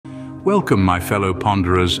Welcome, my fellow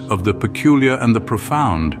ponderers of the peculiar and the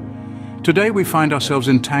profound. Today we find ourselves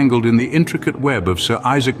entangled in the intricate web of Sir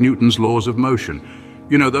Isaac Newton's laws of motion.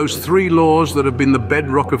 You know, those three laws that have been the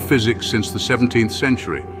bedrock of physics since the 17th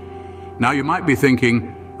century. Now you might be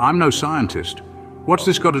thinking, I'm no scientist. What's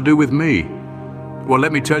this got to do with me? Well,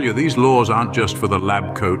 let me tell you, these laws aren't just for the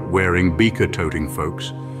lab coat-wearing, beaker-toting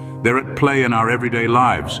folks. They're at play in our everyday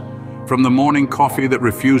lives. From the morning coffee that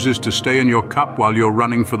refuses to stay in your cup while you're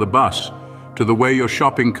running for the bus, to the way your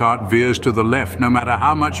shopping cart veers to the left no matter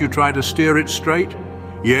how much you try to steer it straight.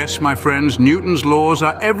 Yes, my friends, Newton's laws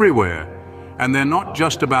are everywhere. And they're not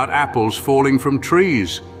just about apples falling from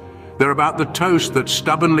trees. They're about the toast that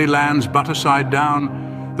stubbornly lands butter side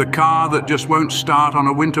down, the car that just won't start on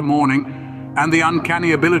a winter morning, and the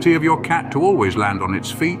uncanny ability of your cat to always land on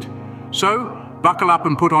its feet. So, buckle up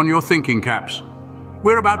and put on your thinking caps.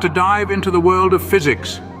 We're about to dive into the world of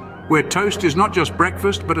physics, where toast is not just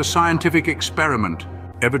breakfast, but a scientific experiment.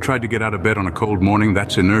 Ever tried to get out of bed on a cold morning?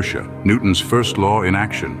 That's inertia, Newton's first law in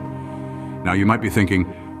action. Now you might be thinking,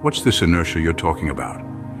 what's this inertia you're talking about?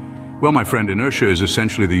 Well, my friend, inertia is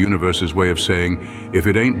essentially the universe's way of saying, if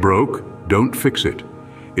it ain't broke, don't fix it.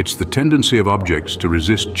 It's the tendency of objects to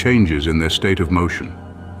resist changes in their state of motion.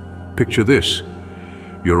 Picture this.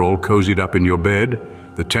 You're all cozied up in your bed,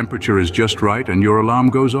 the temperature is just right, and your alarm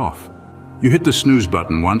goes off. You hit the snooze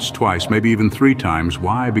button once, twice, maybe even 3 times.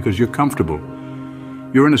 Why? Because you're comfortable.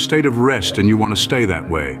 You're in a state of rest and you want to stay that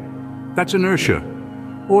way. That's inertia.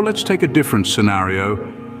 Or let's take a different scenario.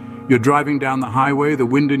 You're driving down the highway, the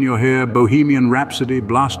wind in your hair, Bohemian Rhapsody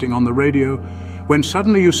blasting on the radio, when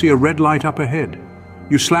suddenly you see a red light up ahead.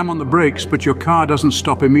 You slam on the brakes, but your car doesn't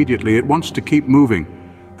stop immediately. It wants to keep moving.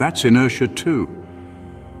 That's inertia too.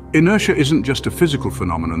 Inertia isn't just a physical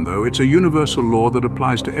phenomenon, though. It's a universal law that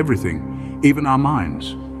applies to everything, even our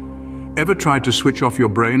minds. Ever tried to switch off your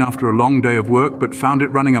brain after a long day of work, but found it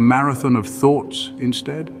running a marathon of thoughts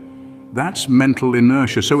instead? That's mental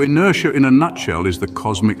inertia. So inertia, in a nutshell, is the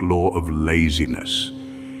cosmic law of laziness.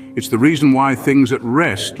 It's the reason why things at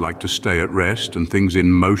rest like to stay at rest, and things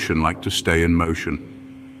in motion like to stay in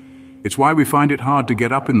motion. It's why we find it hard to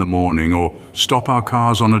get up in the morning or stop our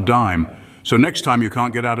cars on a dime. So next time you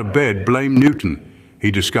can't get out of bed, blame Newton. He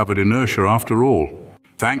discovered inertia after all.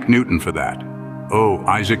 Thank Newton for that. Oh,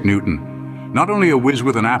 Isaac Newton. Not only a whiz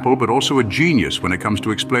with an apple, but also a genius when it comes to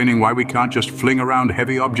explaining why we can't just fling around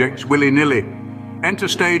heavy objects willy-nilly. Enter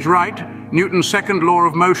stage right, Newton's second law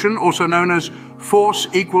of motion, also known as force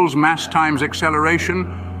equals mass times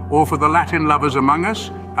acceleration, or for the Latin lovers among us,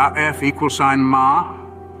 our F equals sign ma.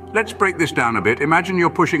 Let's break this down a bit. Imagine you're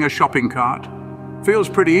pushing a shopping cart. Feels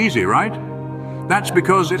pretty easy, right? That's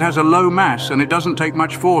because it has a low mass and it doesn't take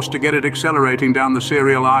much force to get it accelerating down the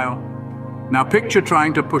cereal aisle. Now picture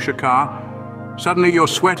trying to push a car. Suddenly you're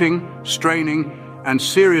sweating, straining, and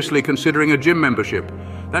seriously considering a gym membership.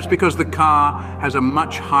 That's because the car has a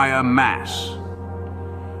much higher mass.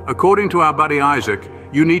 According to our buddy Isaac,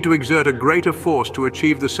 you need to exert a greater force to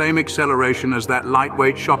achieve the same acceleration as that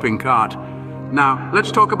lightweight shopping cart. Now,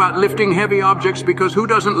 let's talk about lifting heavy objects, because who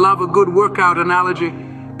doesn't love a good workout analogy?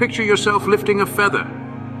 Picture yourself lifting a feather.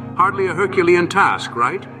 Hardly a Herculean task,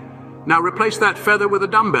 right? Now replace that feather with a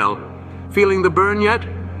dumbbell. Feeling the burn yet?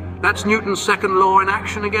 That's Newton's second law in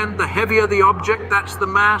action again. The heavier the object, that's the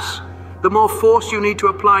mass. The more force you need to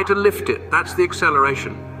apply to lift it, that's the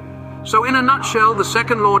acceleration. So in a nutshell, the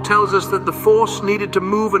second law tells us that the force needed to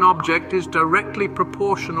move an object is directly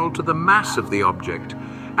proportional to the mass of the object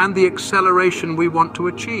and the acceleration we want to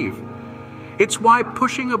achieve. It's why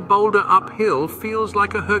pushing a boulder uphill feels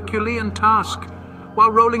like a Herculean task,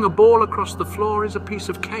 while rolling a ball across the floor is a piece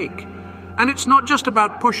of cake. And it's not just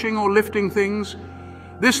about pushing or lifting things.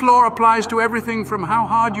 This law applies to everything from how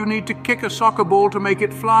hard you need to kick a soccer ball to make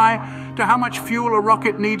it fly, to how much fuel a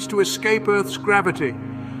rocket needs to escape Earth's gravity.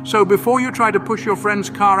 So before you try to push your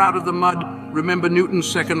friend's car out of the mud, remember Newton's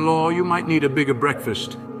second law. You might need a bigger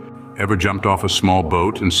breakfast. Ever jumped off a small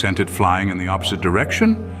boat and sent it flying in the opposite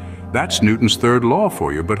direction? That's Newton's third law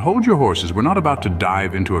for you, but hold your horses. We're not about to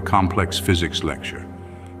dive into a complex physics lecture.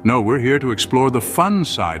 No, we're here to explore the fun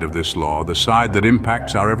side of this law, the side that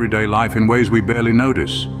impacts our everyday life in ways we barely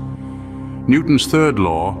notice. Newton's third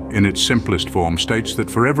law, in its simplest form, states that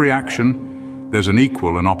for every action, there's an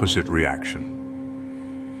equal and opposite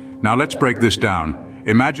reaction. Now let's break this down.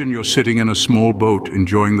 Imagine you're sitting in a small boat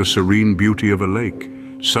enjoying the serene beauty of a lake.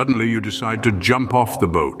 Suddenly you decide to jump off the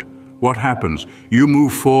boat. What happens? You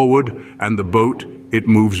move forward and the boat, it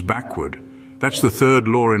moves backward. That's the third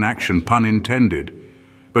law in action, pun intended.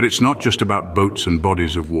 But it's not just about boats and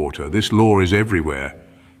bodies of water. This law is everywhere.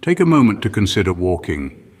 Take a moment to consider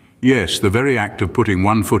walking. Yes, the very act of putting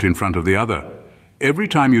one foot in front of the other. Every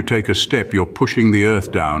time you take a step, you're pushing the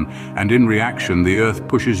earth down, and in reaction, the earth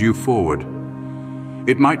pushes you forward.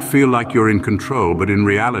 It might feel like you're in control, but in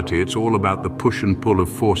reality, it's all about the push and pull of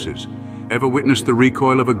forces. Ever witnessed the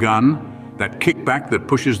recoil of a gun? That kickback that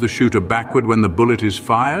pushes the shooter backward when the bullet is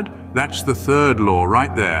fired? That's the third law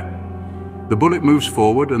right there. The bullet moves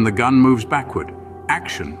forward and the gun moves backward.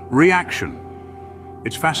 Action, reaction.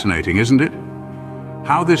 It's fascinating, isn't it?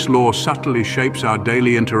 How this law subtly shapes our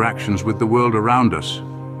daily interactions with the world around us.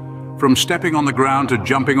 From stepping on the ground to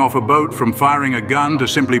jumping off a boat, from firing a gun to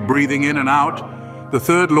simply breathing in and out, the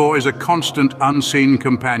third law is a constant, unseen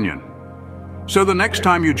companion. So the next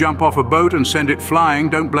time you jump off a boat and send it flying,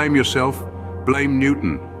 don't blame yourself, blame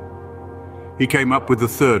Newton. He came up with the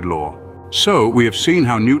third law. So we have seen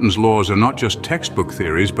how Newton's laws are not just textbook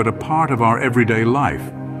theories, but a part of our everyday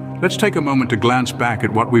life. Let's take a moment to glance back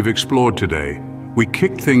at what we've explored today. We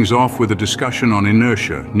kicked things off with a discussion on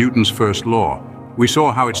inertia, Newton's first law. We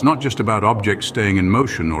saw how it's not just about objects staying in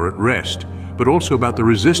motion or at rest, but also about the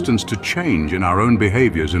resistance to change in our own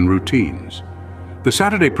behaviors and routines. The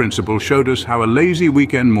Saturday principle showed us how a lazy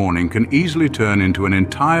weekend morning can easily turn into an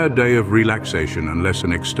entire day of relaxation unless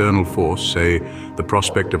an external force, say the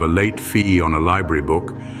prospect of a late fee on a library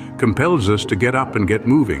book, compels us to get up and get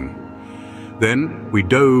moving. Then we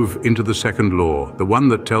dove into the second law, the one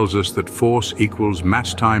that tells us that force equals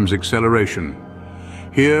mass times acceleration.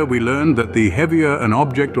 Here we learned that the heavier an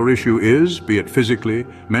object or issue is, be it physically,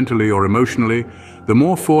 mentally or emotionally, the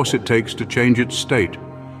more force it takes to change its state.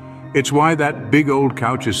 It's why that big old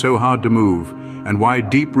couch is so hard to move, and why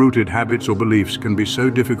deep-rooted habits or beliefs can be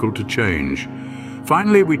so difficult to change.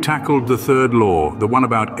 Finally, we tackled the third law, the one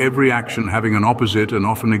about every action having an opposite and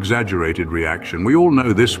often exaggerated reaction. We all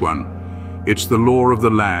know this one. It's the law of the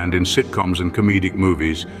land in sitcoms and comedic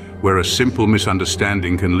movies, where a simple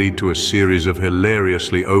misunderstanding can lead to a series of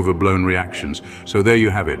hilariously overblown reactions. So there you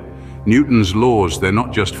have it. Newton's laws, they're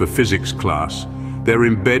not just for physics class. They're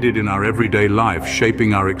embedded in our everyday life,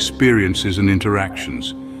 shaping our experiences and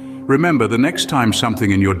interactions. Remember, the next time something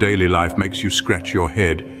in your daily life makes you scratch your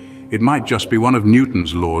head, it might just be one of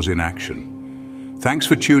Newton's laws in action. Thanks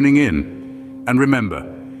for tuning in. And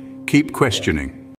remember, keep questioning.